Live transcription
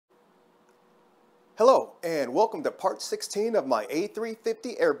Hello and welcome to part 16 of my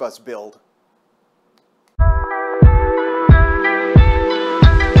A350 Airbus build.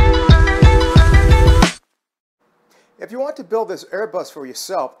 If you want to build this Airbus for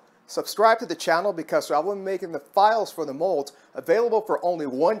yourself, subscribe to the channel because I will be making the files for the molds available for only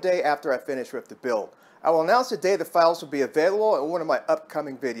one day after I finish with the build. I will announce the day the files will be available in one of my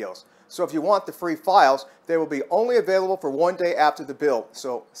upcoming videos. So if you want the free files, they will be only available for one day after the build,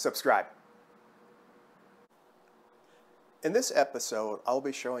 so subscribe. In this episode, I'll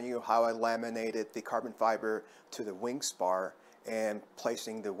be showing you how I laminated the carbon fiber to the wing spar and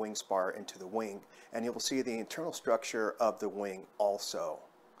placing the wing spar into the wing. And you will see the internal structure of the wing also.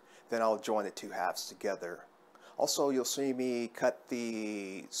 Then I'll join the two halves together. Also, you'll see me cut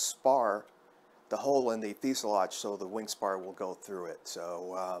the spar, the hole in the fuselage, so the wing spar will go through it.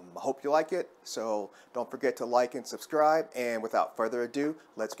 So I hope you like it. So don't forget to like and subscribe. And without further ado,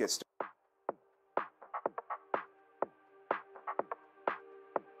 let's get started.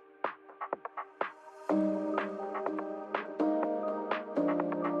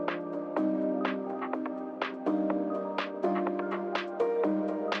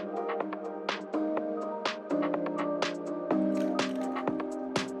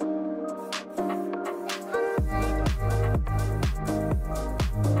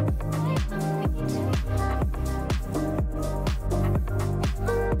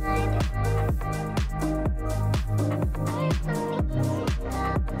 Bye.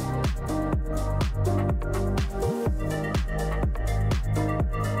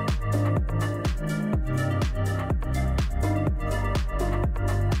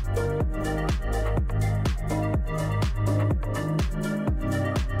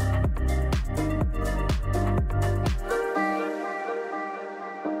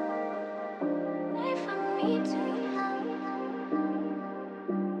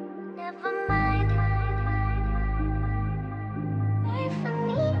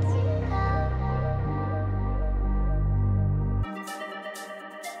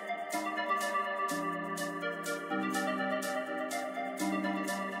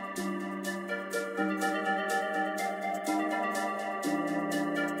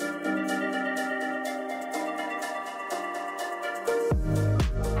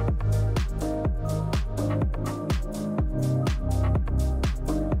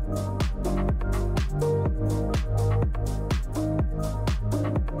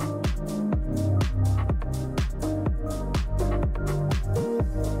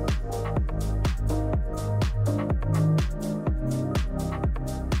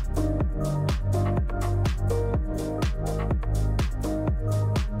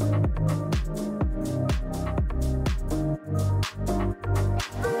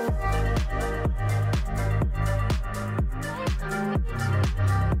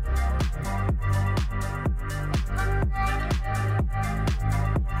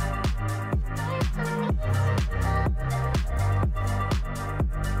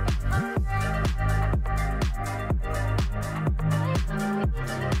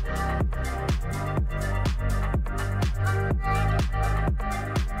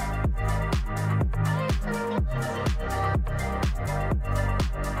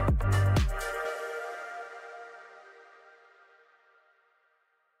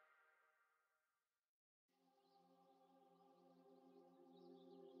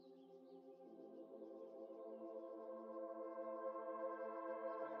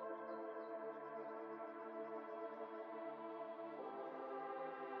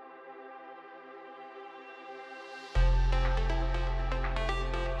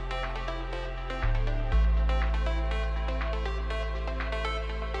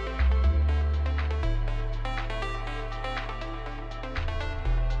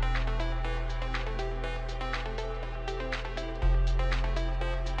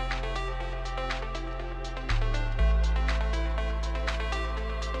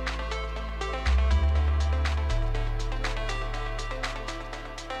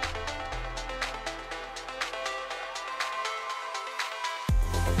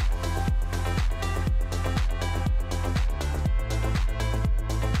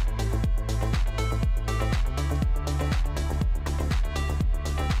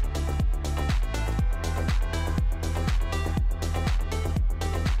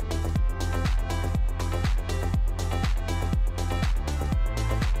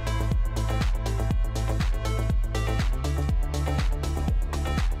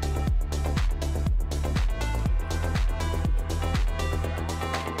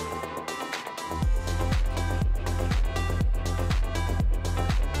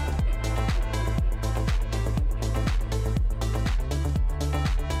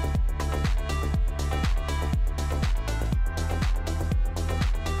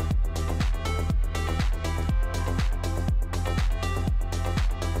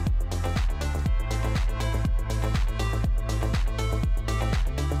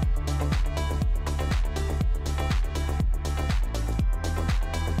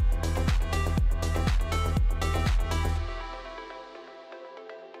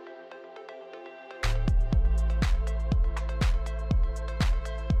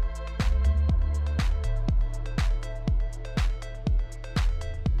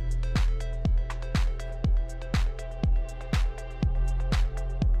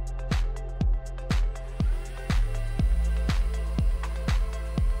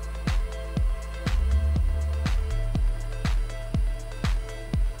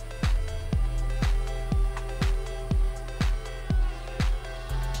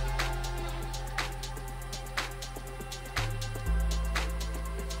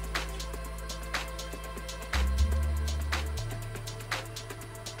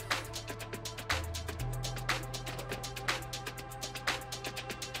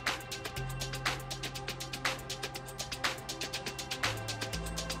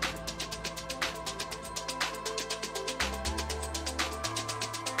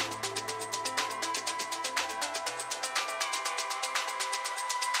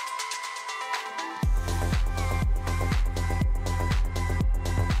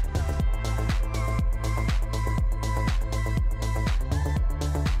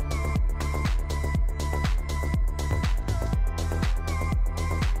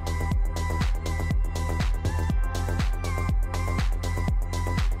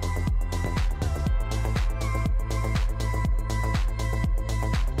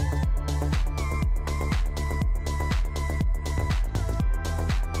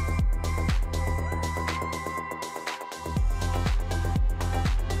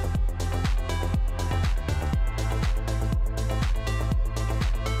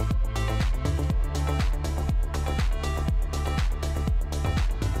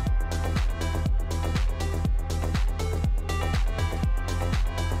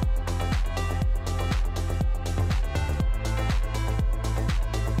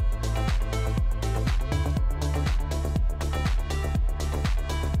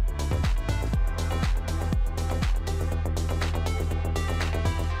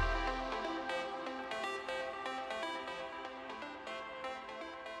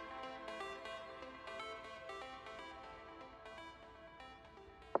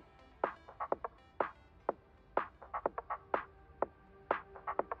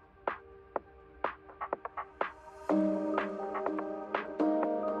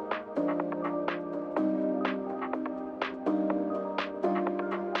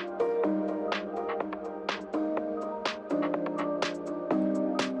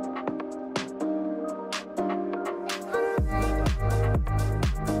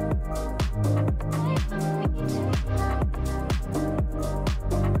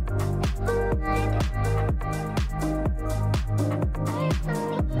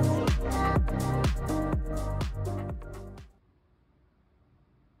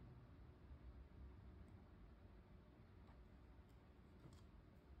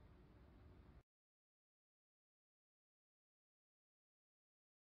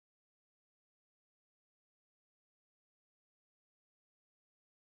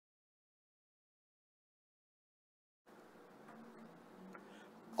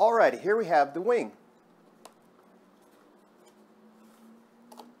 Alrighty, here we have the wing.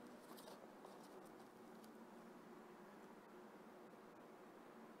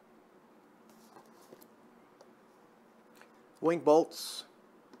 Wing bolts,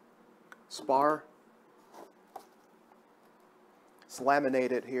 spar. It's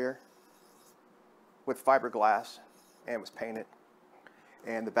laminated here with fiberglass and was painted.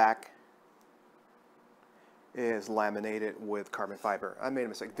 And the back is laminated with carbon fiber. I made a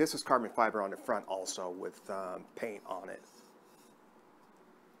mistake. This is carbon fiber on the front also with paint on it.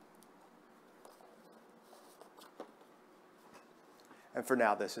 And for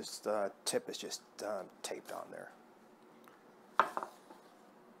now, this is the tip is just taped on there.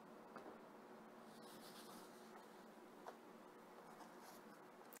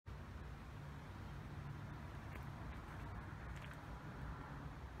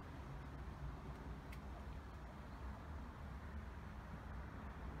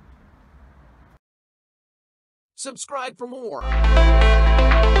 Subscribe for more.